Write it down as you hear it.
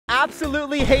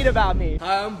absolutely hate about me?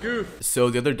 Hi, I'm Goof. So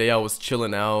the other day I was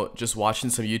chilling out, just watching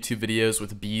some YouTube videos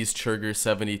with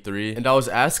BeesChurger73, and I was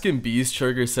asking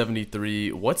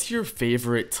BeesChurger73, what's your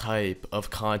favorite type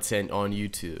of content on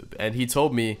YouTube? And he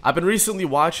told me, I've been recently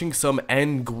watching some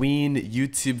Nguyen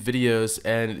YouTube videos,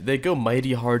 and they go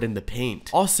mighty hard in the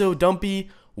paint. Also, Dumpy,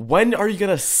 when are you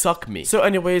gonna suck me? So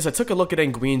anyways, I took a look at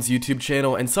Nguyen's YouTube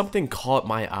channel and something caught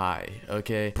my eye,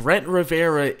 okay? Brent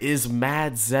Rivera is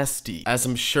mad zesty. As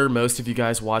I'm sure most of you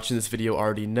guys watching this video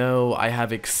already know, I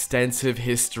have extensive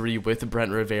history with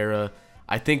Brent Rivera.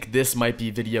 I think this might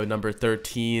be video number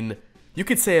 13. You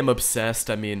could say I'm obsessed,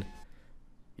 I mean,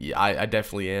 yeah, I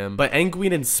definitely am. But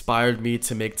Nguyen inspired me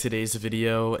to make today's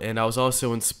video, and I was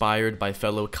also inspired by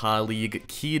fellow colleague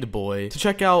Keed Boy to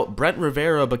check out Brent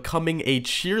Rivera becoming a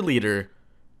cheerleader.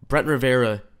 Brent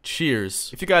Rivera,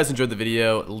 cheers. If you guys enjoyed the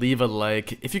video, leave a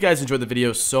like. If you guys enjoyed the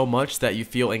video so much that you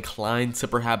feel inclined to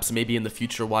perhaps maybe in the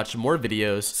future watch more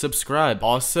videos, subscribe.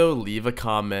 Also, leave a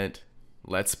comment.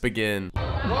 Let's begin.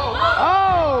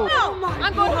 Oh!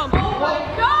 I'm going home. Oh my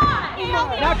God!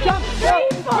 Now jump!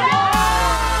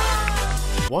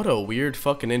 What a weird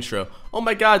fucking intro. Oh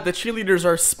my god, the cheerleaders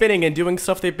are spinning and doing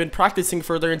stuff they've been practicing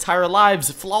for their entire lives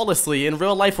flawlessly. In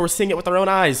real life, we're seeing it with our own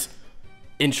eyes.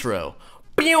 Intro.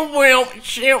 And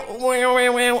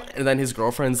then his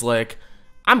girlfriend's like,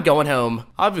 I'm going home.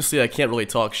 Obviously, I can't really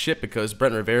talk shit because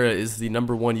Brent Rivera is the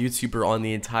 #1 YouTuber on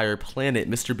the entire planet,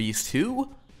 Mr. Beast too.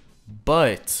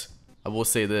 But I will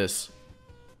say this.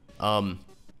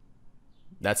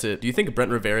 That's it. Do you think Brent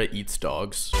Rivera eats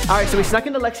dogs? Alright, so we snuck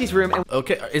into Lexi's room and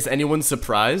okay, is anyone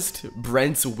surprised?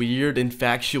 Brent's weird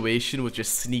infatuation with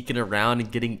just sneaking around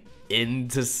and getting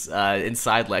into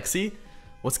inside Lexi?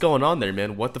 What's going on there,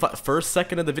 man? What the fuck? First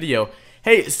second of the video.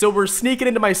 Hey, so we're sneaking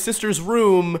into my sister's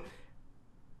room.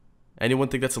 Anyone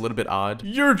think that's a little bit odd?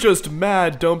 You're just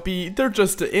mad, Dumpy. They're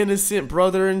just an innocent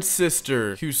brother and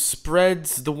sister who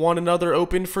spreads the one another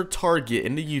open for target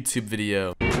in the YouTube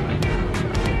video.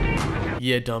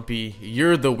 Yeah, Dumpy,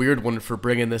 you're the weird one for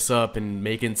bringing this up and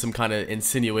making some kind of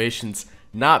insinuations,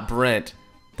 not Brent,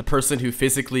 the person who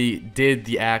physically did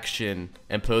the action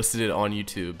and posted it on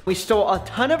YouTube. we stole a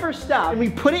ton of her stuff and we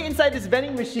put it inside this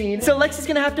vending machine, so Lexi's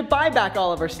gonna have to buy back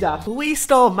all of her stuff. We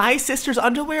stole my sister's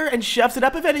underwear and shoved it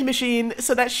up a vending machine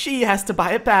so that she has to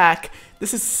buy it back.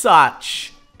 This is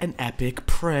such an epic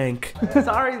prank.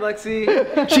 Sorry,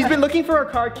 Lexi. She's been looking for her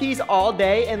car keys all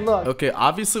day, and look. Okay,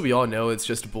 obviously we all know it's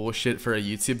just bullshit for a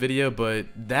YouTube video, but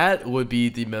that would be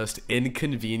the most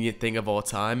inconvenient thing of all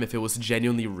time if it was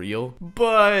genuinely real.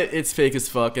 But it's fake as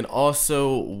fuck, and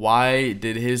also, why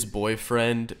did his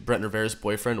boyfriend, Brent Rivera's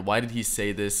boyfriend, why did he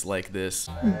say this like this?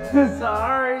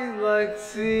 Sorry,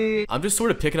 Lexi. I'm just sort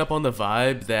of picking up on the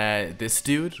vibe that this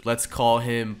dude, let's call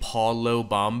him Paulo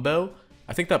Bombo,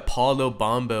 I think that Paulo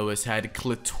Bombo has had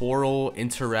clitoral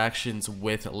interactions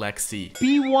with Lexi.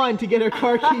 B1 to get her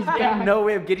car keys back. No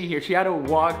way of getting here. She had to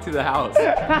walk to the house.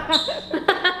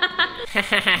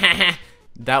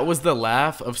 That was the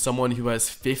laugh of someone who has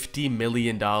 $50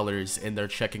 million in their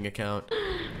checking account.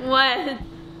 What?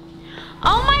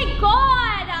 Oh my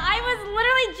God! I was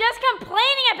literally just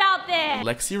complaining about this!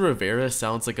 Lexi Rivera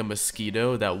sounds like a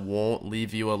mosquito that won't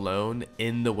leave you alone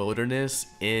in the wilderness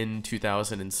in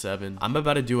 2007. I'm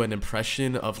about to do an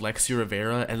impression of Lexi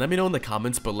Rivera, and let me know in the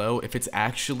comments below if it's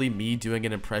actually me doing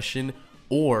an impression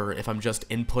or if I'm just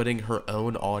inputting her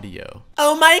own audio.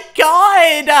 Oh my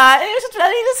god!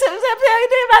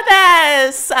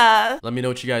 Let me know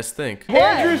what you guys think.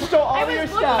 Andrew stole all I your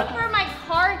was stuff. looking for my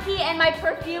car key and my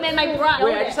perfume and my brush.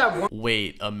 Wait, I just have one.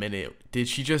 Wait a minute. Did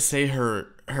she just say her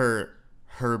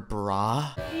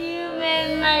bra? Perfume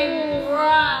and my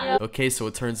brush. Okay, so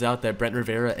it turns out that Brent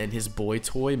Rivera and his boy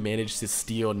toy managed to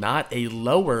steal not a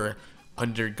lower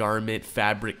undergarment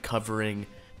fabric covering,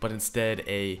 but instead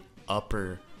a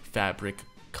upper fabric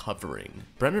covering.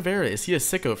 Brent Rivera, is he a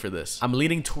sicko for this? I'm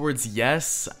leaning towards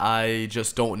yes. I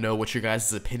just don't know what your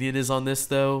guys' opinion is on this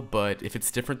though, but if it's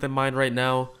different than mine right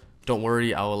now, don't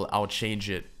worry, I'll change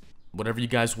it. Whatever you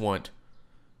guys want.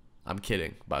 I'm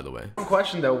kidding, by the way. One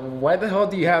question though, why the hell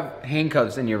do you have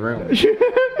handcuffs in your room?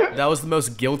 That was the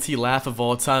most guilty laugh of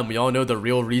all time. We all know the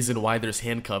real reason why there's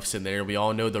handcuffs in there. We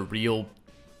all know the real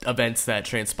events that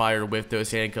transpired with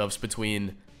those handcuffs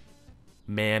between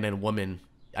man and woman.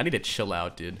 I need to chill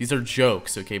out, dude. These are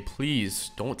jokes, okay?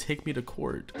 Please don't take me to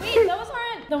court. Wait, those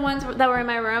aren't the ones that were in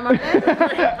my room, are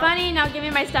they? Funny, now give me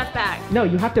my stuff back. No,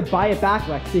 you have to buy it back,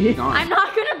 Lexi. I'm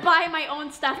not gonna buy my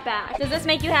own stuff back. Does this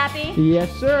make you happy? Yes,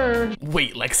 sir.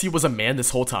 Wait, Lexi was a man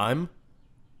this whole time?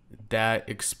 That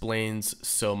explains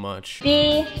so much.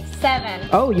 B7.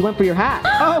 Oh, you went for your hat.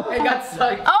 Oh, I got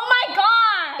stuck. Oh my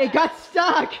God! It got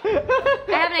stuck. I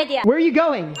have an idea. Where are you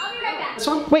going? I'll be right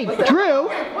back. Wait, Drew?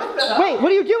 Wait,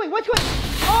 what are you doing? What's going?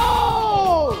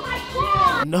 Oh!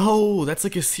 No, that's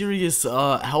like a serious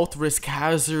health risk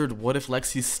hazard. What if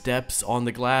Lexi steps on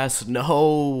the glass?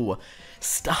 No.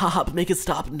 Stop, make it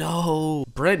stop, no.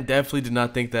 Brent definitely did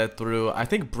not think that through. I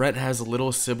think Brent has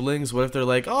little siblings. What if they're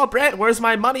like, oh, Brent, where's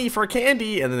my money for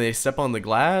candy? And then they step on the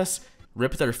glass,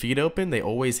 rip their feet open. They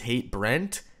always hate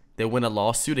Brent. They win a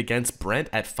lawsuit against Brent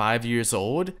at 5 years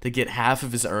old. They get half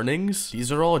of his earnings. These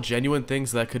are all genuine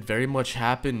things that could very much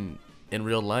happen in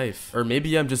real life. Or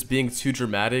maybe I'm just being too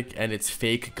dramatic and it's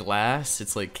fake glass.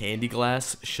 It's like candy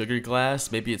glass, sugar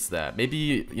glass. Maybe it's that.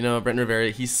 Maybe, you know, Brent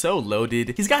Rivera, he's so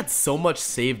loaded. He's got so much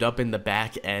saved up in the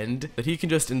back end that he can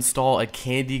just install a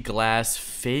candy glass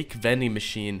fake vending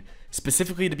machine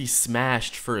specifically to be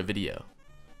smashed for a video.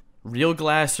 Real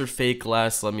glass or fake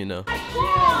glass, let me know.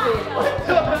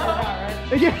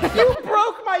 You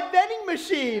broke my vending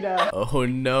machine. Oh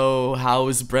no, how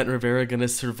is Brent Rivera gonna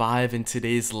survive in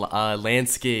today's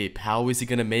landscape? How is he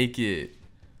gonna make it?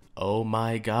 Oh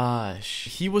my gosh.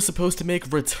 He was supposed to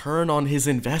make return on his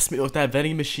investment with that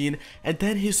vending machine, and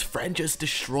then his friend just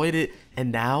destroyed it,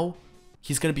 and now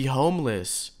he's gonna be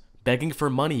homeless, begging for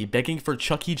money, begging for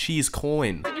Chuck E. Cheese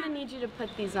coin. We're gonna need you to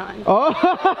put these on. Oh,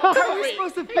 how are we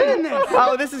supposed to fit in this?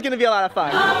 Oh, this is gonna be a lot of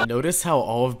fun. Notice how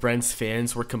all of Brent's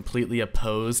fans were completely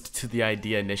opposed to the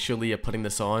idea initially of putting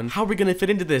this on. How are we gonna fit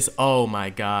into this? Oh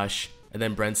my gosh. And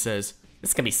then Brent says,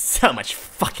 this is gonna be so much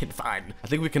fucking fun. I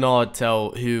think we can all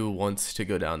tell who wants to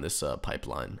go down this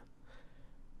pipeline.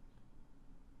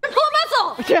 Pull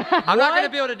a muscle! I'm not gonna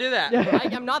be able to do that.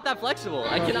 I'm not that flexible.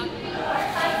 I cannot.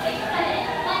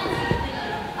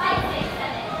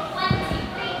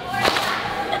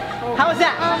 How was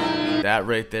that? That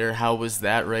right there, how was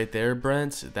that right there,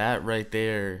 Brent? That right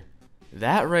there.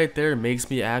 That right there makes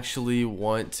me actually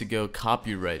want to go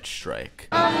copyright strike.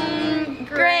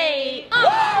 Great.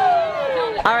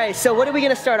 All right, so what are we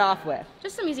gonna start off with?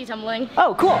 Just some easy tumbling.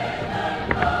 Oh, cool.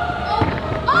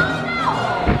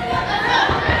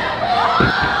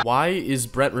 Why is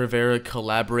Brent Rivera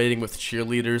collaborating with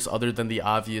cheerleaders other than the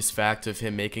obvious fact of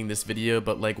him making this video?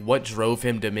 But like, what drove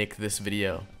him to make this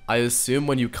video? I assume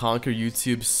when you conquer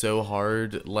YouTube so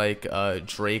hard, like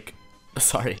like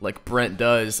Brent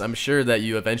does, I'm sure that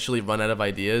you eventually run out of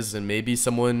ideas, and maybe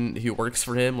someone who works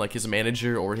for him, like his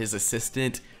manager or his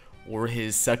assistant or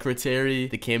his secretary,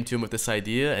 they came to him with this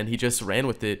idea and he just ran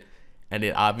with it, and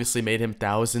it obviously made him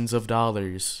thousands of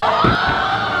dollars.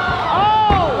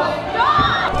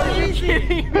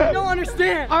 I don't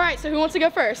understand. All right, so who wants to go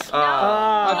first?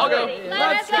 I'll go.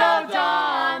 Let's go,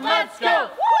 Tom! Let's go!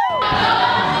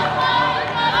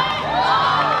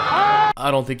 I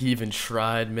don't think he even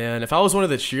tried, man. If I was one of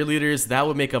the cheerleaders, that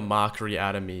would make a mockery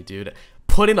out of me, dude.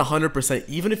 Put in 100%,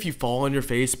 even if you fall on your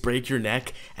face, break your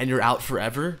neck, and you're out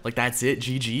forever, like that's it,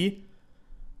 GG.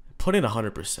 Put in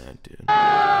 100%, dude.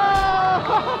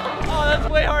 Oh, that's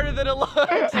way harder than it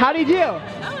looks. How'd he do?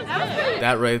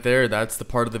 That right there, that's the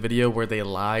part of the video where they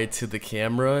lied to the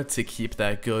camera to keep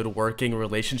that good working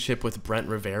relationship with Brent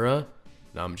Rivera.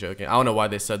 No, I'm joking. I don't know why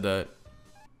they said that.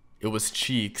 It was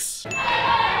cheeks. That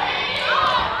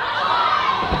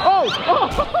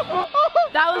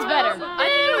was better. I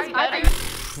think it was better.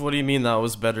 What do you mean that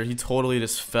was better? He totally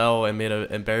just fell and made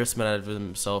an embarrassment out of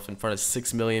himself in front of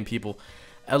 6 million people.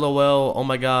 LOL, oh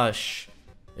my gosh.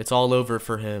 It's all over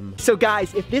for him. So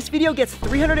guys, if this video gets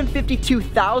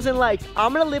 352,000 likes,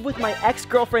 I'm gonna live with my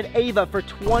ex-girlfriend Ava for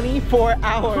 24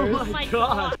 hours. Oh my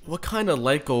god. What kind of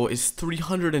like goal is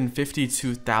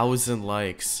 352,000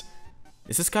 likes?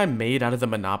 Is this guy made out of the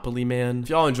Monopoly Man? If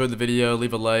y'all enjoyed the video,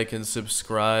 leave a like and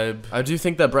subscribe. I do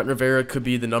think that Brent Rivera could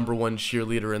be the #1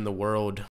 cheerleader in the world.